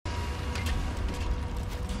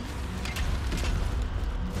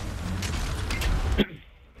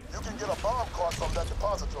that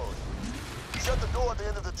depository. Shut the door at the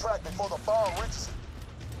end of the track before the bomb reaches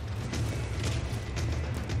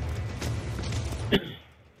it.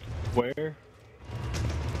 Where?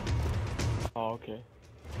 Oh, okay.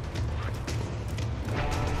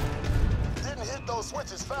 Didn't hit those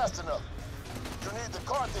switches fast enough. You need the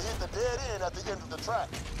cart to hit the dead end at the end of the track.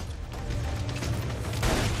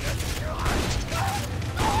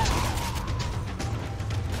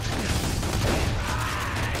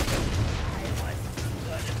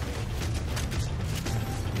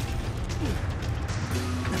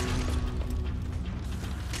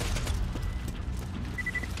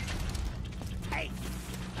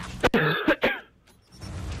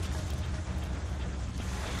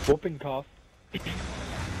 Whooping cough.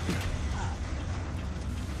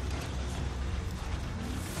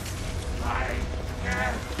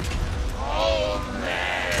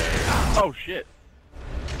 Oh shit.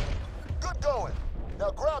 Good going.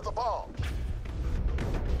 Now grab the bomb.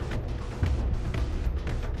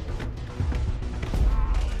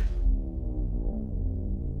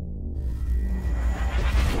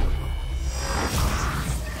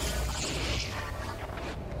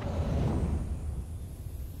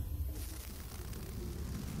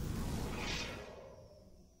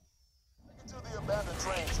 To the abandoned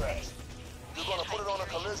train tracks. You're gonna put it on a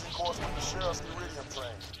collision course with the sheriff's iridium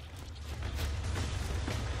train.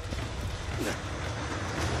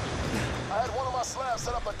 I had one of my slabs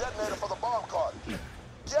set up a detonator for the bomb cart.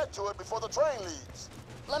 Get to it before the train leaves.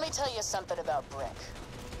 Let me tell you something about Brick.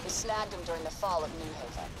 We snagged him during the fall of New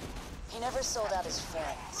Haven. He never sold out his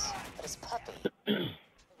friends, but his puppy, it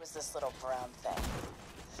was this little brown thing.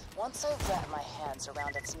 Once I wrapped my hands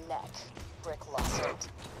around its neck, Brick lost it.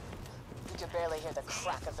 You could barely hear the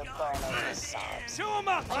crack of the bone over his sobs. Chew him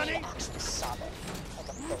up, I mean, honey! actually sobbing, like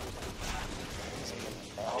a baby. It was pretty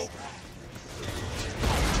embarrassing.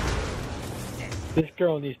 This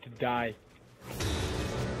girl needs to die.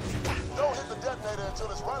 Don't hit the detonator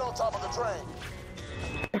until it's right on top of the train.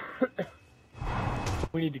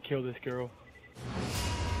 We need to kill this girl.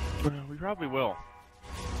 We probably will.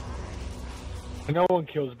 No one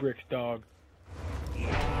kills Brick's dog.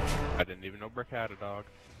 I didn't even know Brick had a dog.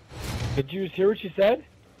 Did you hear what she said?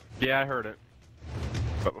 Yeah, I heard it.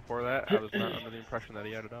 But before that, I was not under the impression that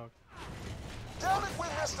he had a dog. Damn it, we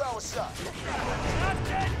missed our shot. Not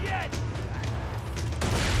dead yet!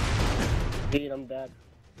 Pete, I'm dead.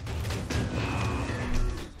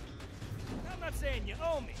 I'm not saying you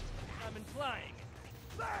owe me. I'm implying it.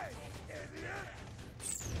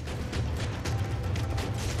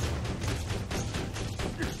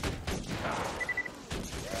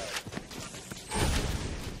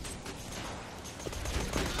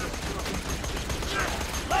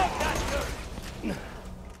 Love that good!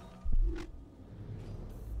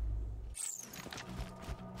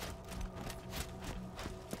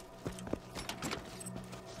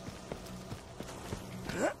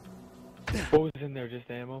 What was in there? Just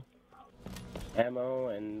ammo? Ammo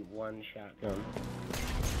and one shotgun.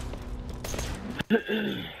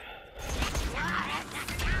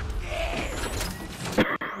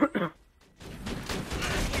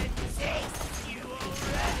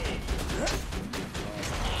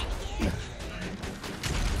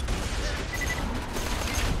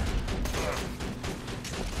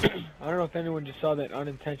 I don't know if anyone just saw that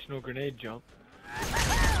unintentional grenade jump.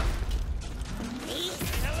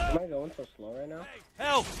 Am I going so slow right now?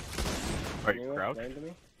 Help! Are you Anyone crouched? explain to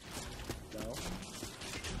me? No.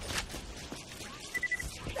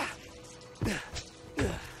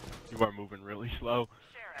 You are moving really slow.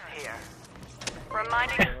 Sheriff here.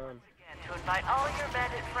 Reminding you once again to invite all your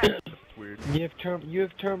bandit friends It's weird. You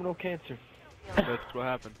have terminal cancer. That's what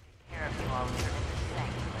happened. to care of you all in your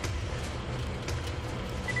insane place.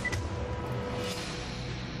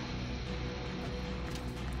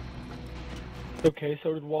 Okay,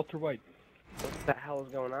 so did Walter White. What the hell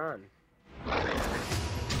is going on?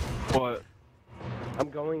 What? I'm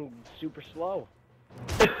going super slow.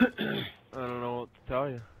 I don't know what to tell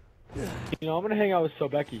you. You know, I'm gonna hang out with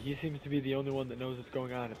Sobeki. He seems to be the only one that knows what's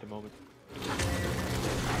going on at the moment.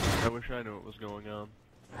 I wish I knew what was going on.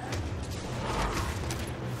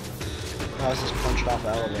 I was just punched off the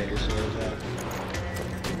elevator, so there's that.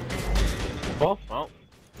 Well,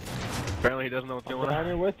 Apparently he doesn't know what's I'm going down on.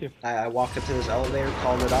 here with you. I walked up to this elevator,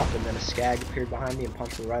 called it off, and then a skag appeared behind me and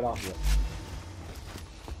punched me right off of it.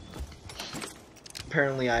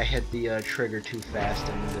 Apparently I hit the trigger too fast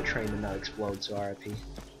and the train did not explode, so RIP.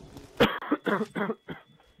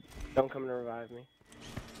 Don't come to revive me.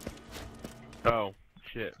 Oh,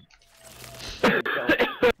 shit.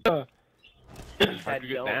 Don't. I How'd said you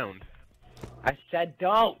get don't. downed? I said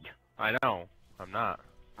don't! I know. I'm not.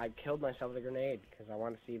 I killed myself with a grenade because I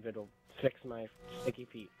want to see if it'll fix my sticky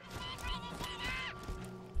feet.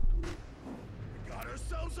 Got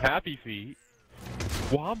ourselves a Happy Feet.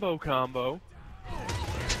 Wombo combo.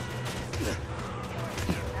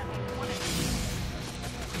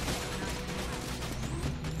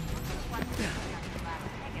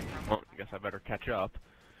 Well, I guess I better catch up.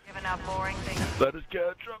 Giving out boring things. Let us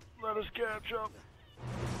catch up. Let us catch up.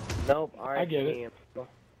 Nope, alright. I get it.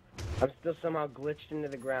 I'm still somehow glitched into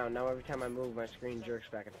the ground. Now every time I move, my screen jerks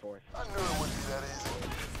back and forth. I knew it wouldn't be that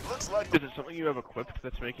easy. Looks like Is it something you have equipped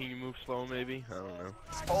that's making you move slow, maybe? I don't know.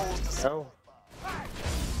 exposed to No.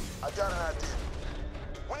 I got an idea.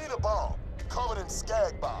 We need a bomb covered in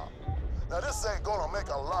skag bomb. Now this ain't gonna make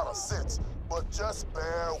a lot of sense, but just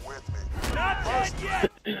bear with me. not dead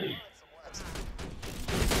yet.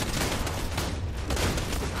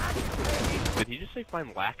 Did he just say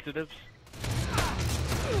find laxatives?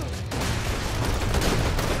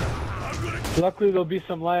 Luckily, there'll be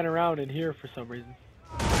some lying around in here for some reason.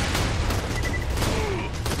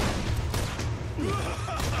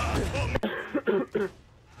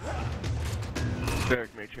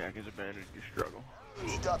 Derek may check his abandoned your struggle.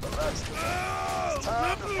 He got the laxative. It's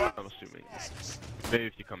time to find I'm assuming. Maybe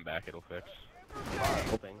if you come back, it'll fix.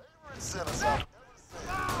 Hoping. sinners out.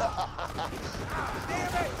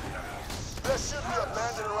 There should be a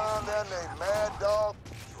bandit around there named Mad Dog.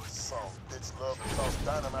 Some bitch loved to toss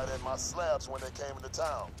dynamite at my slabs when they came into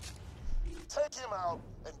town. Take him out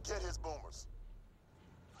and get his boomers.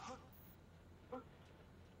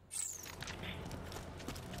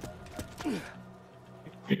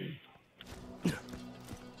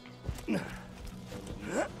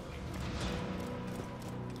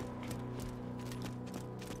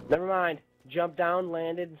 Never mind. Jumped down,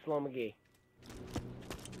 landed, and slow McGee.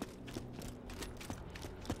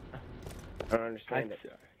 I don't understand it.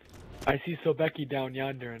 I see Sobeki down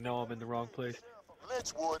yonder, and know I'm in the wrong place.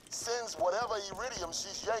 Lynchwood sends whatever iridium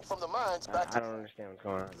she's yanked from the mines back I to don't understand what's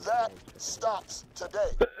going on. that stops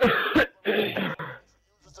today.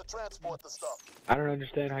 Uses to transport the stuff. I don't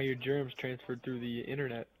understand how your germs transferred through the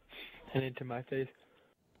internet and into my face.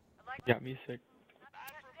 Got me sick.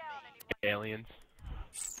 Aliens.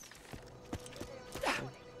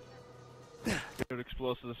 Good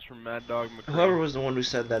explosives from Mad Dog McCree. Whoever was the one who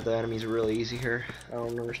said that the enemies are really easy here, I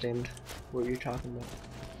don't understand what you're talking about.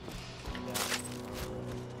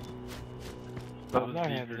 That I'm was not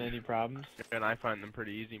Beaver. having any problems. And I find them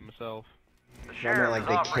pretty easy myself. The I mean, sheriff like, is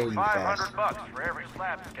they offering kill you fast. $500 for every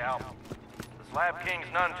slab scalp. The slab king's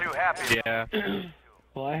none too happy. Yeah.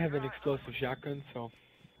 Well, I have an explosive shotgun, so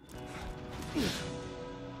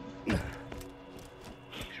We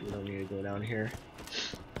don't need to go down here.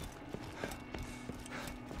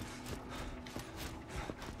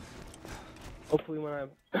 Hopefully when I'm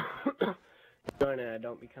join it, I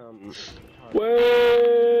don't become wait.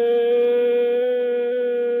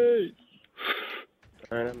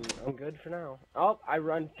 And I'm good for now. Oh, I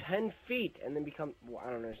run 10 feet and then become. Well, I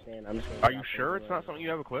don't understand. I'm just gonna. Are you sure it's not something you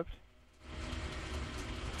have equipped?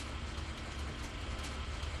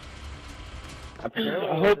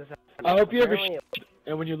 Apparently, I hope you ever. apparently-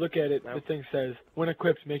 And when you look at it, No. the thing says, "When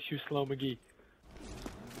equipped, makes you slow McGee."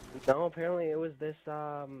 No, apparently it was this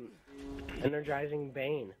energizing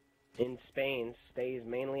bane in Spain. Stays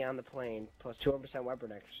mainly on the plane, plus 200%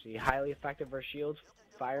 weapon accuracy. Highly effective for shields.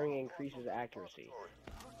 Firing increases accuracy.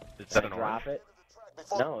 Is that I an drop orange? it.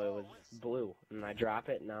 No, it was blue, and I drop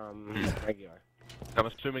it, and now I'm regular. I'm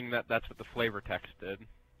assuming that that's what the flavor text did.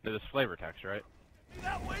 It is flavor text, right?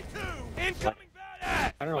 That way too! Incoming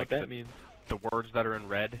badass! I don't know Like what that means. The words that are in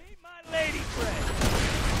red? Meet my lady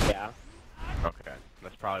friend! Yeah. Okay.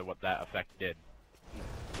 That's probably what that effect did.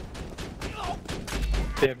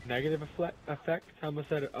 They have negative effects. I almost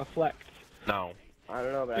said afflects. No. I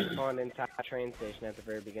don't know, but I spawned inside a train station at the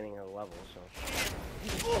very beginning of the level, so.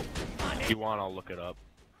 If you want, I'll look it up.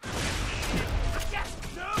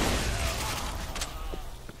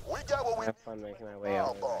 We got what we Have fun making my way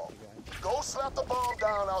out there. bomb. Go slap the bomb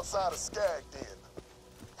down outside of Skag Den.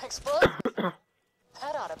 Explode?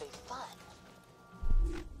 That ought to be fun.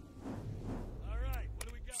 Alright, what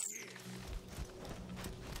do we got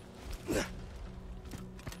here?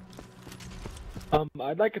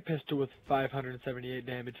 I'd like a pistol with 578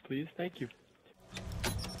 damage, please. Thank you.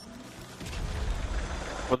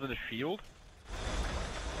 Was it a shield?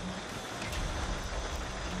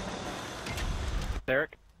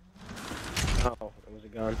 Derek? Oh, it was a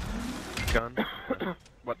gun. Gun?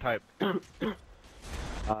 What type?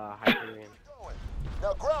 Hyperion.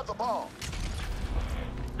 Now grab the bomb.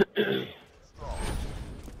 Strong.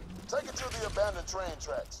 Take it to the abandoned train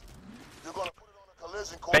tracks. You're gonna put it on a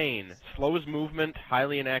collision course. Spain. Slows movement,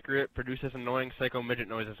 highly inaccurate, produces annoying psycho midget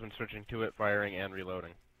noises when switching to it, firing, and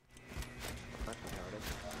reloading.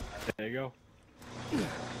 There you go.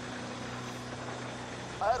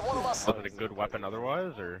 I had one of my Was it a good weapon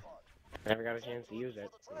otherwise, or? Never got a chance to use it.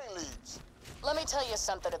 train leads. Let me tell you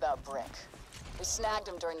something about Brick. We snagged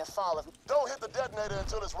him during the fall of... Don't hit the detonator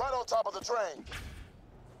until it's right on top of the train.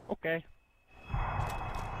 Okay.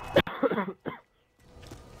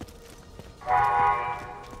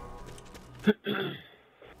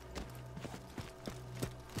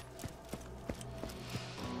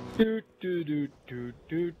 Do do do do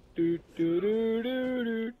do do do do do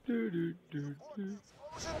do do do do.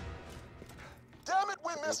 Damn it,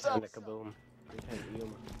 we missed out. Kaboom.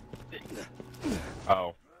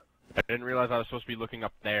 Oh. I didn't realize I was supposed to be looking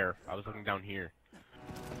up there. I was looking down here.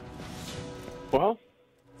 Well,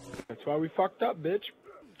 that's why we fucked up, bitch.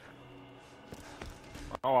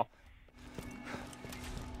 Oh well.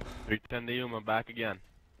 310 to Yuma, back again.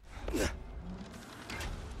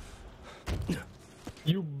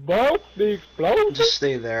 You both the explosion. Just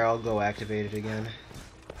stay there, I'll go activate it again.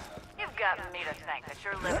 You've got me to thank that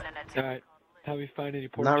you're living in a town. Alright, help me find any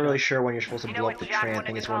I'm pork not really chops. sure when you're supposed to blow up the train. I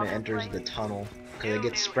think it's when it enters the tunnel. Because it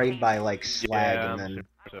gets sprayed by, like, slag Yeah, and then...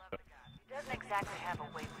 Doesn't exactly have a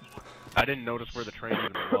way with you. I didn't notice where the train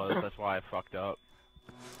even was, that's why I fucked up.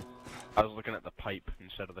 I was looking at the pipe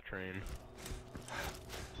instead of the train.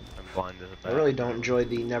 I'm blind as a bat. I really don't enjoy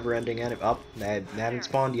the never-ending enemy. Oh, they haven't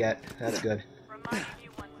spawned yet. That's good.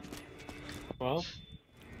 Well,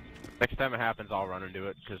 Next time it happens, I'll run into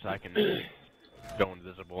it, because I can go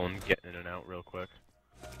invisible and get in and out real quick.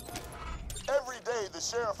 Every day, the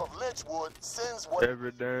sheriff of Lynchwood sends what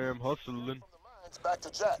Every damn hustling. from the mines back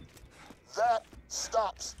to Jack. That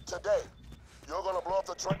stops today. You're gonna blow up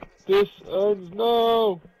the train. this ends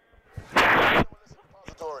now.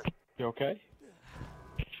 Repository. You okay?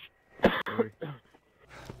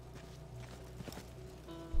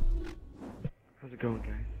 How's it going,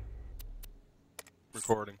 guys?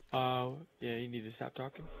 Recording. Yeah, you need to stop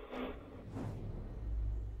talking.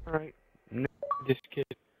 Alright. This kid.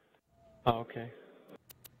 Oh, okay.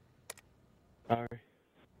 Sorry.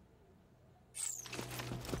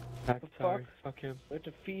 I'm sorry. Fuck him. We have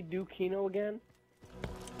to feed Dukino again?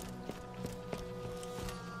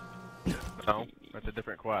 No, that's a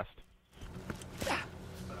different quest.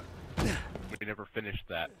 We never finished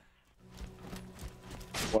that.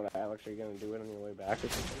 What, Alex, are you gonna do it on your way back or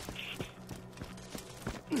something?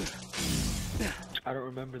 I don't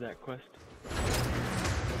remember that quest.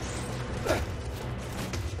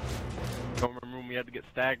 Don't remember when we had to get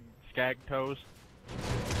skag toes?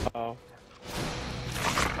 Oh.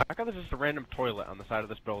 I thought there's just a random toilet on the side of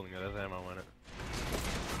this building that has ammo in it.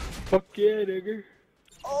 Fuck yeah, nigger.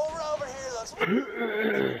 Over here, let's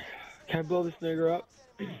Can I blow this nigger up?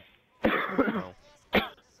 No.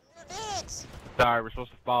 Sorry, we're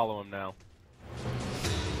supposed to follow him now.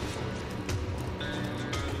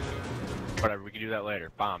 Whatever, we can do that later.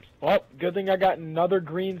 Bombs. Well, good thing I got another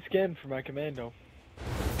green skin for my commando.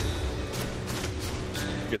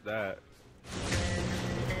 Get that.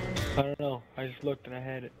 I don't know. I just looked and I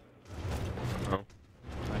had it. No,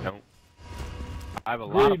 I don't. I have a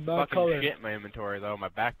lot of Green, my fucking color. shit in my inventory though. My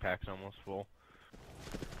backpack's almost full.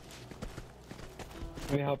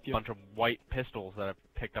 Let me help you. Bunch of white pistols that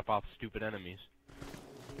I've picked up off stupid enemies.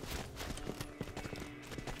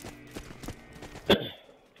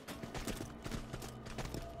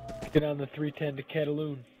 Get on the 310 to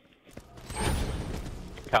Cataloon.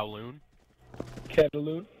 Kowloon?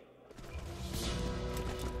 Cataloon?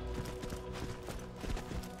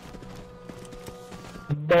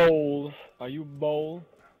 Bowl. Are you Bowl?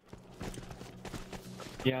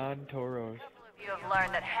 Jan Toros. You have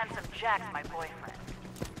learned that Handsome Jack's my boyfriend.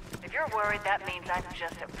 If you're worried that means I'm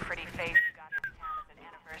just a pretty face who got to town as an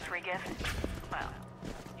anniversary gift, well,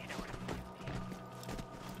 you know what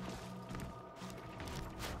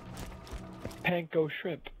I'm like. Panko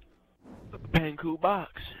shrimp. The Panku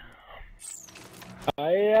box.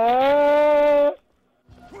 I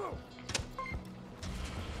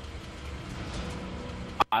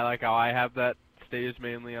like how I have that stays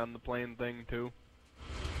mainly on the plane thing too.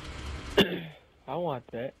 I want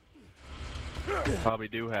that. Probably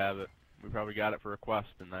do have it. We probably got it for a quest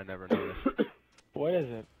and I never noticed. What is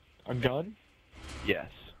it? A gun? Yes.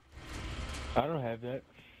 I don't have that.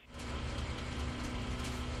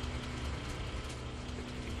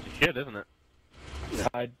 It's shit, isn't it?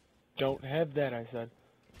 I don't have that, I said.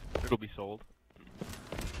 It'll be sold.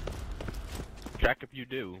 Check if you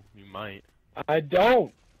do. You might. I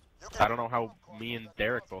don't! I don't know how me and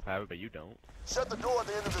Derek both have it, but you don't. Shut the door at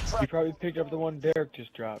the end of the You track. probably picked up the one Derek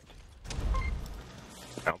just dropped.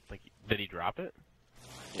 I don't think did he drop it?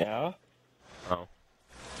 Yeah. Oh.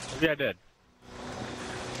 Maybe I did.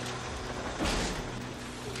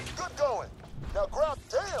 Good going. Now grab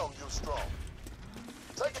damn you strong.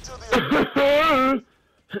 Take it to the put it on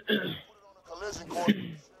a collision course with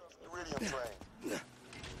the iridium train.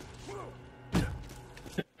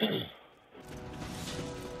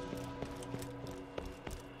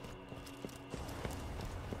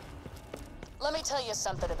 Let me tell you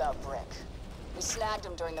something about Brick. We snagged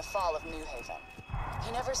him during the fall of New Haven.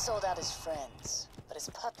 He never sold out his friends, but his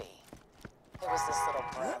puppy, it was this little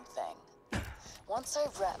brown thing. Once I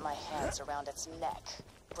wrapped my hands around its neck,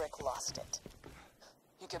 Brick lost it.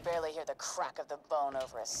 You could barely hear the crack of the bone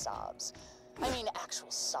over his sobs. I mean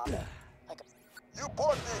actual sobbing. Like a... You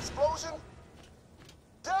bought the explosion?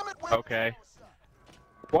 Damn it, Okay.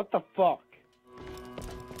 What the fuck?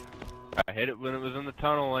 I hit it when it was in the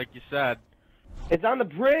tunnel, like you said. It's on the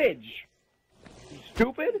bridge! You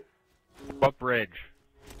stupid? What bridge?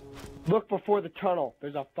 Look before the tunnel.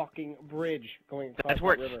 There's a fucking bridge going across That's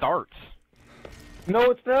where the it river. starts.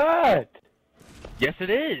 No, it's not. Yes, it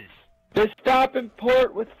is. They stop in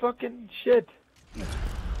port with fucking shit.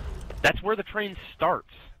 That's where the train starts.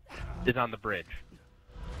 Is on the bridge,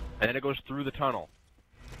 and then it goes through the tunnel.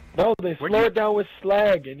 No, they Where'd slow you- it down with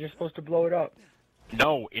slag, and you're supposed to blow it up.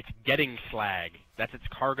 No, it's getting slag. That's its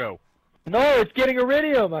cargo. No, it's getting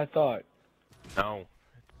iridium, I thought. No,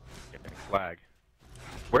 it's getting slag.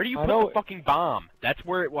 Where do you I put know- the fucking bomb? That's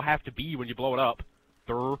where it will have to be when you blow it up.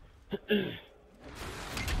 Durr.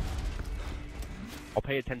 I'll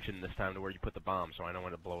pay attention this time to where you put the bomb, so I know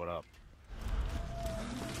when to blow it up.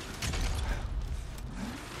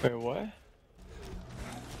 Wait, what?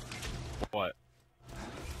 What?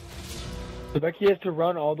 So Becky has to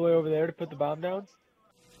run all the way over there to put the bomb down?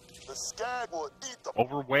 The skag will eat the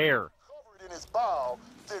Over where? cover it in his bowel,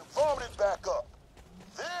 then vomit it back up.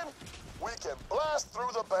 Then we can blast through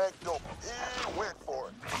the bank door. He went for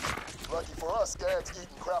it. Lucky for us, Skag's eating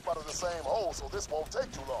crap out of the same hole, so this won't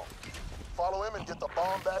take too long. Follow him and get the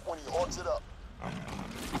bomb back when he horks it up.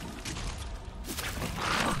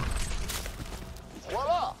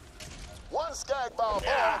 Voila! One skag bow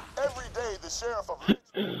bomb every day the sheriff of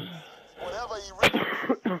Richmond, whenever he reaches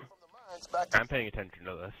from the mines back to I'm paying attention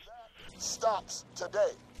to this. stops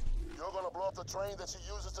today. You're gonna blow up the train that she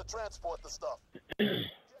uses to transport the stuff. Get to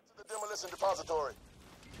the demolition depository.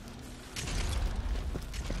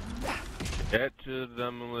 Get to the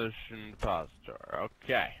demolition depository.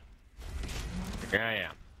 Okay. Here I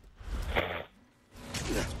am.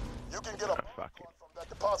 You can get a bomb fuck it. card from that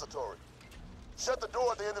depository. Shut the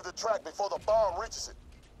door at the end of the track before the bomb reaches it.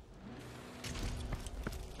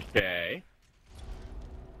 Okay.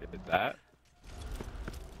 Did that.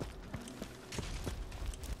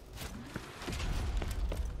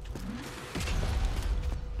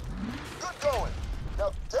 Good going.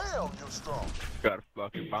 Now damn you strong. Got a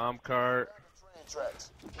fucking bomb cart. Train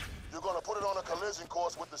tracks. You're gonna put it on a collision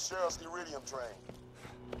course with the sheriff's iridium train.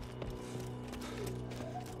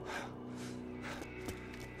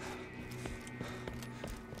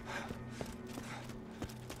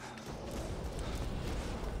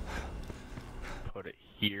 Put it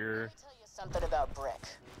here. Let me tell you something about Brick.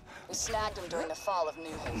 We snagged him during the fall of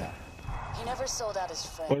New Haven. He never sold out his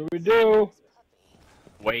friends. What do we do?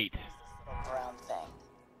 Wait. Little brown thing.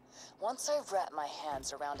 Once I wrapped my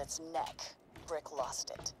hands around its neck, Brick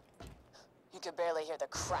lost it. You could barely hear the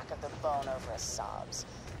crack of the bone over his sobs.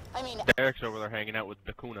 I mean, Derek's over there hanging out with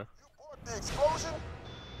Dakuna. Bought the explosion?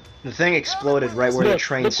 The thing exploded right where the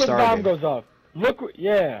train look when the bomb started. goes off. Look,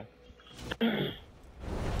 yeah.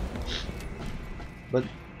 But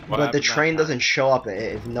What the happened train that doesn't show up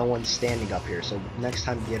if no one's standing up here. So next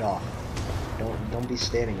time, get off. Don't be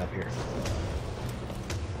standing up here.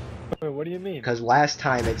 Wait, what do you mean? Because last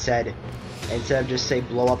time it said, instead of just say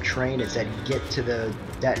blow up train, it said get to the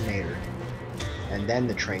detonator, and then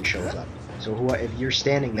the train shows up. So if you're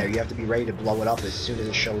standing there, you have to be ready to blow it up as soon as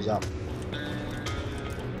it shows up.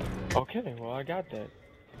 Okay, well I got that.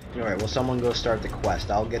 Alright, well someone go start the quest.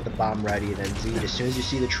 I'll get the bomb ready, and then Z, as soon as you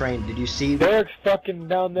see the train, did you see... Derek's fucking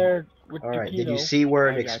down there with Alright, did Dukino. you see where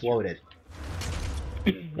it I got you. exploded?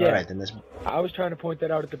 Yeah. Alright, then this... I was trying to point that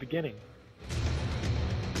out at the beginning.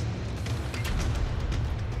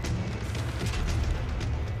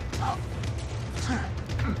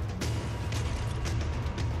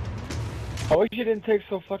 I wish it didn't take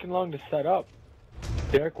so fucking long to set up.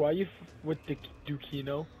 Derek, why you with the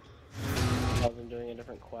Dukino? I wasn't doing a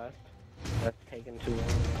different quest. That's taken too long.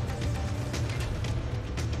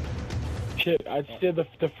 Shit, I still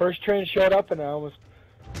the first train showed up and I almost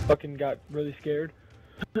fucking got really scared.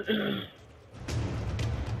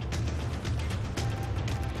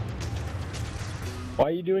 Why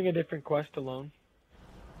are you doing a different quest alone?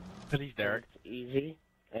 Cause he's Derek. It's easy,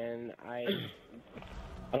 and I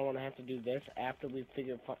don't want to have to do this after you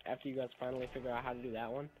guys finally figure out how to do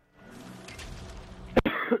that one.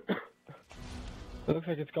 It looks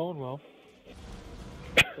like it's going well.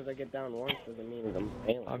 Because I get down once doesn't mean I'm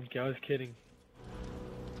failing. I was kidding.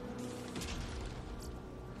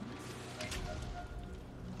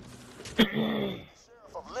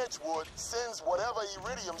 Sheriff of Lynchwood sends whatever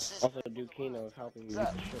iridium she's... Also, Dukino is helping me beat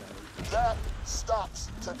the shit out of me. That stops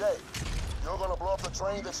today. You're gonna blow up the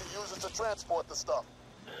train that she uses to transport the stuff.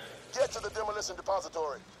 Get to the demolition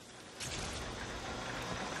depository.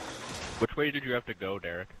 Which way did you have to go,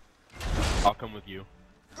 Derek? I'll come with you.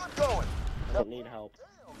 Good going. I don't need help.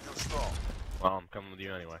 Damn, you're strong. Well, I'm coming with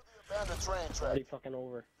you anyway. The abandoned train track. Already fucking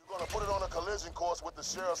over. You're gonna put it on a collision course with the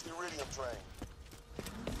sheriff's iridium train.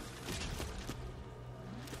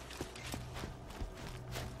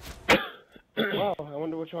 Well, I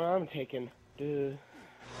wonder which one I'm taking. Duh.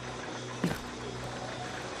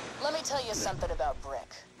 Let me tell you something about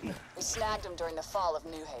Brick. We snagged him during the fall of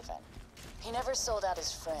New Haven. He never sold out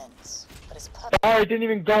his friends, but his puppy Oh, it didn't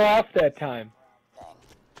even go off that time. thing.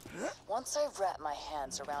 Once I wrapped my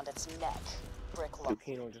hands around its neck, Brick looked.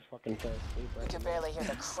 Dukino just fucking fell asleep You right could now. barely hear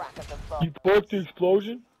the crack of the You bone. broke the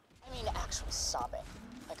explosion? I mean, actual sobbing.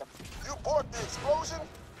 Like a... You borked the explosion?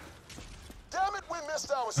 Damn it, we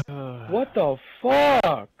missed our... What the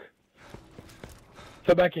fuck?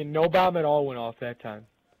 So Becky, no bomb at all went off that time.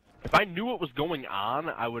 If I knew what was going on,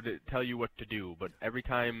 I would tell you what to do, but every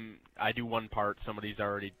time I do one part, somebody's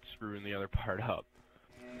already screwing the other part up.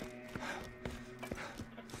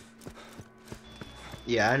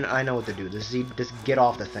 Yeah, I know what to do. Just get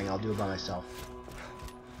off the thing. I'll do it by myself.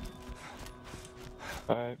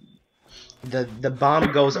 Alright. The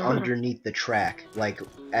bomb goes underneath the track. Like,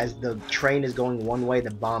 as the train is going one way, the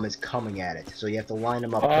bomb is coming at it. So you have to line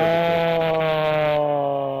them up perfectly.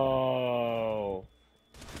 Oh.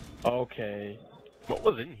 Okay. What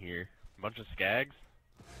was in here? A bunch of skags?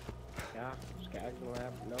 Yeah, Skags and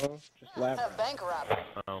lab. No, just lab. A bank robbery.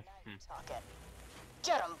 Oh. Talking.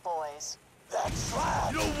 Get 'em, boys. That's right.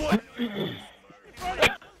 You know what?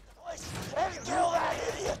 And kill that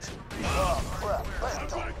idiot! Oh, crap. Let's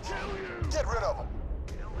go. Get rid of him.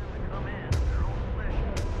 Tell them to come in of their own volition.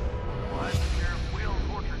 Otherwise, the sheriff will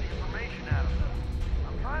torture the information out of them.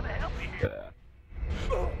 I'm trying to help you here.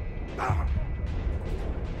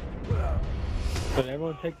 Did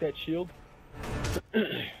everyone take that shield? I'm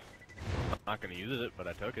not gonna use it, but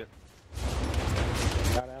I took it.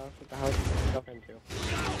 Got out. What the hell did you put stuff into?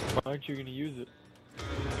 Why aren't you gonna use it?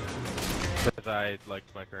 Because I like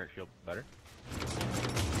my current shield better.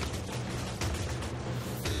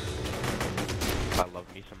 I love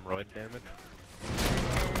me some roid damage.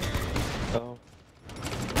 Oh.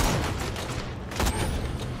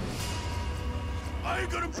 I ain't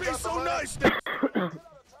gonna be so nice. Get out of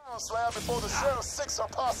town, Slab, before the sheriff sicks her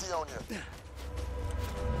posse on you.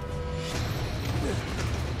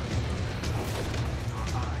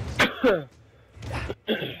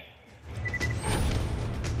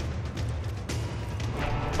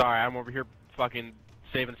 Sorry, I'm over here fucking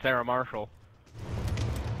saving Sarah Marshall.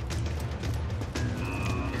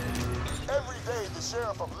 Every day, the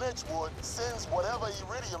sheriff of Lynchwood sends whatever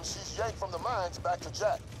iridium she's yanked from the mines back to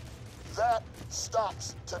Jack. That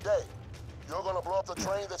stops today. You're gonna blow up the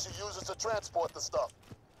train that she uses to transport the stuff.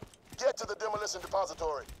 Get to the demolition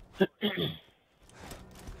depository. Leave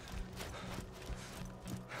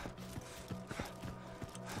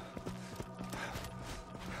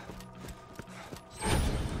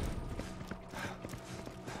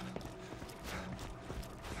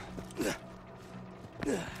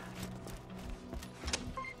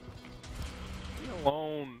me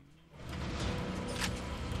alone.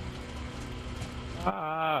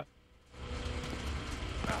 Ah.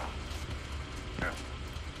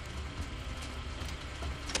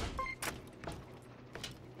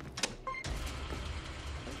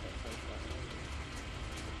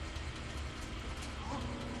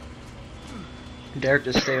 Derek,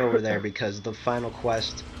 just stay over there because the final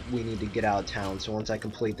quest, we need to get out of town. So once I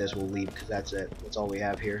complete this, we'll leave because that's it. That's all we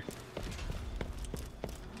have here.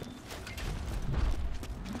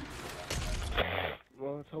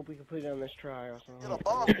 Well, let's hope we complete it on this try or Get a something.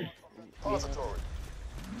 bomb from the depository.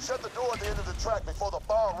 Shut the door at the end of the track before the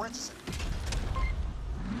bomb reaches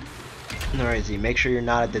it. Alright, Z, make sure you're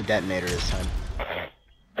not at the detonator this time.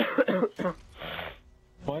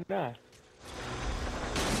 Why not?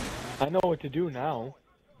 I know what to do now.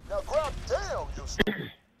 Now grab damn, you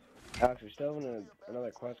Alex, we still have another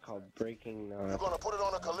quest called Breaking. You're gonna put it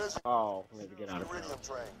on a collision Oh, we have to get out of iridium town.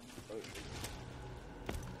 train.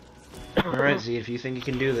 Alright, Z, if you think you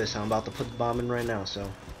can do this, I'm about to put the bomb in right now, so.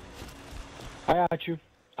 I got you.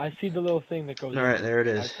 I see the little thing that goes Alright, under. there it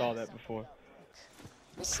is. I saw that before.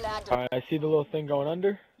 We snagged him. Alright, I see the little thing going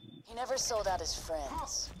under. He never sold out his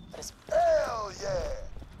friends, but his... Hell yeah!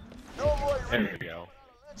 No more There we go.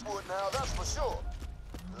 Lynchwood now, that's for sure.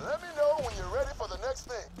 Let me know when you're ready for the next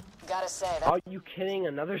thing. Gotta say, that... Are you kidding?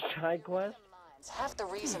 Another side quest? It's half the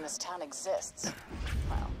reason this town exists.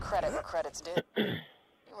 Well, credit where credit's due.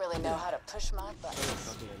 You really know how to push my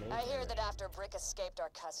buttons. I hear that after Brick escaped our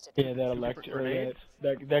custody... Yeah, that electric, or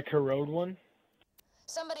that corrode one.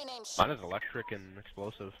 Somebody named... Mine is electric and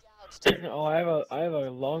explosive. Oh, I have a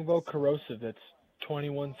longbow corrosive that's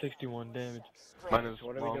 2161 damage. Mine is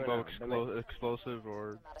What are we doing longbow now? explosive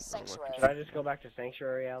or... Not a sanctuary. Should I just go back to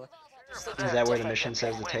Sanctuary, Alex? Is that where the mission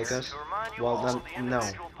says to take us? Well, then, no.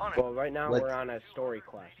 Well, right now What- we're on a story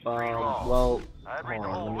quest. Well, hold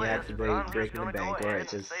on, let me activate Breaking the Bank.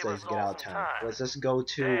 Alright, it says get out of town. Let's just go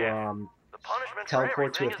to, The punishment for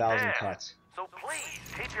teleport to everything is 1,000 death. cuts. So please,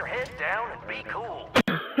 keep your head down and be cool.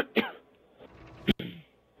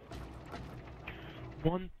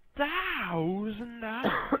 1,000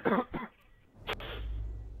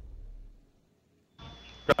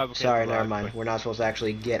 Sorry, never mind. We're not supposed to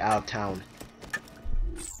actually get out of town.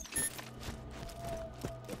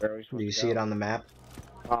 Where are we supposed Do you to see go? it on the map?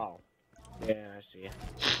 Oh. Yeah, I see it.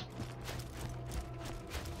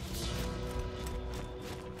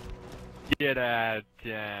 Get out of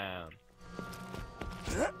town.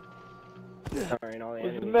 Sorry, and all the What's the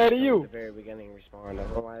enemies matter, from you? the very beginning respawn. I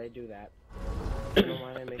don't know why they do that. I don't know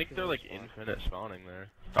why they I make think people they're like respawn. infinite spawning there.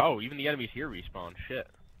 Oh, even the enemies here respawn. Shit.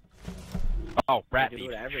 Oh, rat They do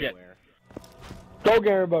thief. it Shit. everywhere. Go,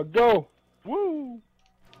 Garibug, go! Woo!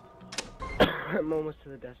 I'm almost to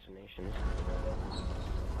the destination.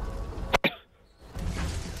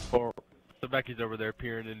 Or Sebecki's over there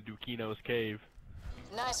peering in Dukino's cave.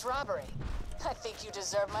 Nice robbery. I think you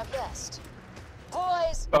deserve my best.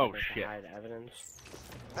 Boys! Oh They shit. hide evidence.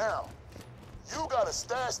 Now, you gotta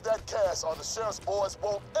stash that cash or the sheriff's boys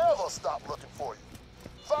won't ever stop looking for you.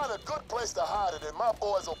 Find a good place to hide it and my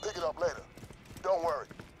boys will pick it up later. Don't worry.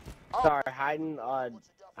 Sorry, hiding,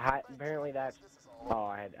 apparently that's... Oh,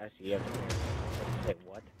 I see you. Say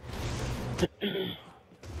what?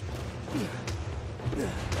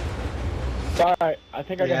 Alright, I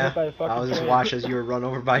think I got hit by the fucking I was just train. watching as you were run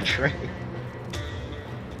over by a train.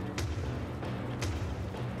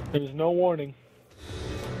 There was no warning.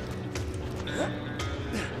 Yeah,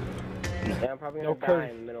 I'm probably No gonna die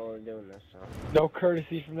courtesy. in the middle of doing this, so... No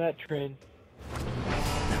courtesy from that train.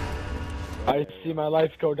 I see my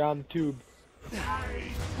life go down the tube.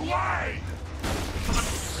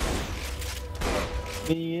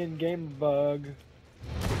 Me and Gamebug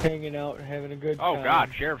hanging out, having a good time. Oh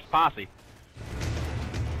god, sheriff's posse.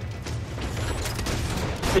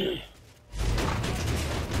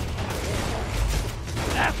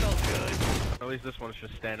 That felt good. At least this one's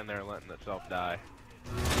just standing there letting itself die.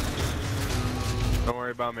 Don't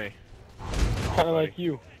worry about me. Kind of like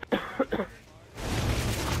you.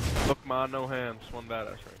 Look, ma, no hands. One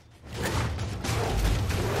badass right.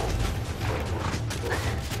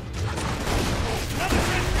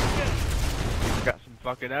 Got some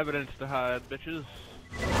fucking evidence to hide, bitches.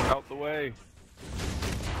 Out the way.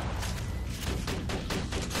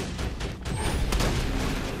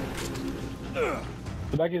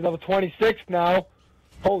 Becky's level 26 now.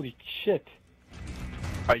 Holy shit.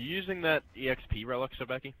 Are you using that EXP relic,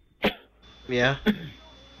 Sebeki? Yeah.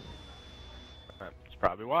 That's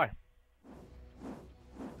probably why.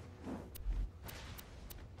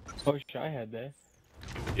 Oh shit, I had that.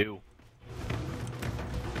 Do.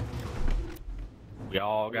 We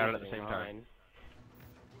all got it at the same time.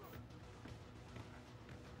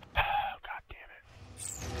 Oh, god damn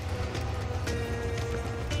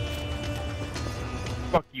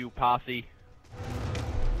it. Fuck you, posse.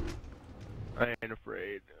 I ain't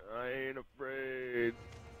afraid. I ain't afraid.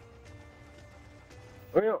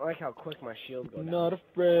 I don't like how quick my shield goes down. Not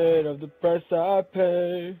afraid of the price I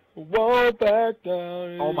pay. Won't back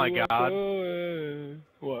down. Oh my walk God. away.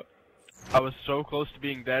 What? I was so close to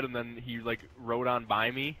being dead, and then he, like, rode on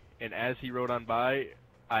by me, and as he rode on by,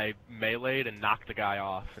 I meleeed and knocked the guy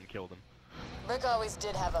off and killed him. Rick always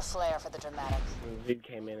did have a flair for the dramatic. Zed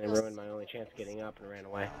came in and ruined my only chance of getting up and ran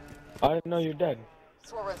away. I didn't know you're dead.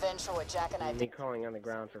 Swore revenge for what Jack and I Me did crawling on the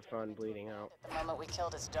ground for fun, bleeding out. the moment we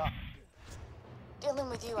killed his dog. Dealing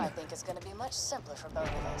with you, I think, is going to be much simpler for both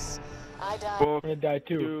of us. I died. I'm gonna die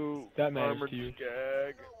too. You That matters armored to you.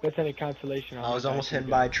 skag. That's any consolation. I was almost hit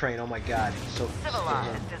by a train. Oh my god. So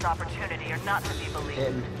Civilized as opportunity are not to be believed.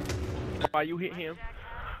 hitting. Why you hit him?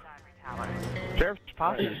 Sheriff's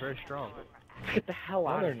posse is very strong. Let's get the hell No,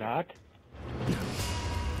 out they're of here. not.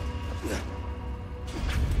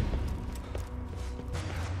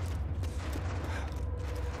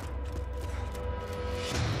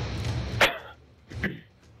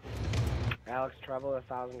 Alex, travel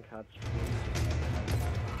 1,000 cuts.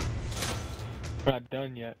 We're not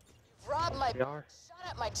done yet. Robbed my We are. shot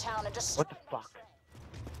at my town and destroyed What the fuck?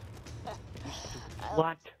 my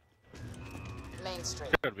What? Main Street.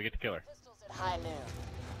 Good, we get to kill her. Pistols at high noon.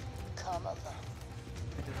 Come alone.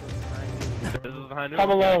 This is the high noon. Come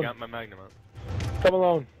I alone. got my magnum out. Come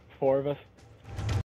alone. 4 of us.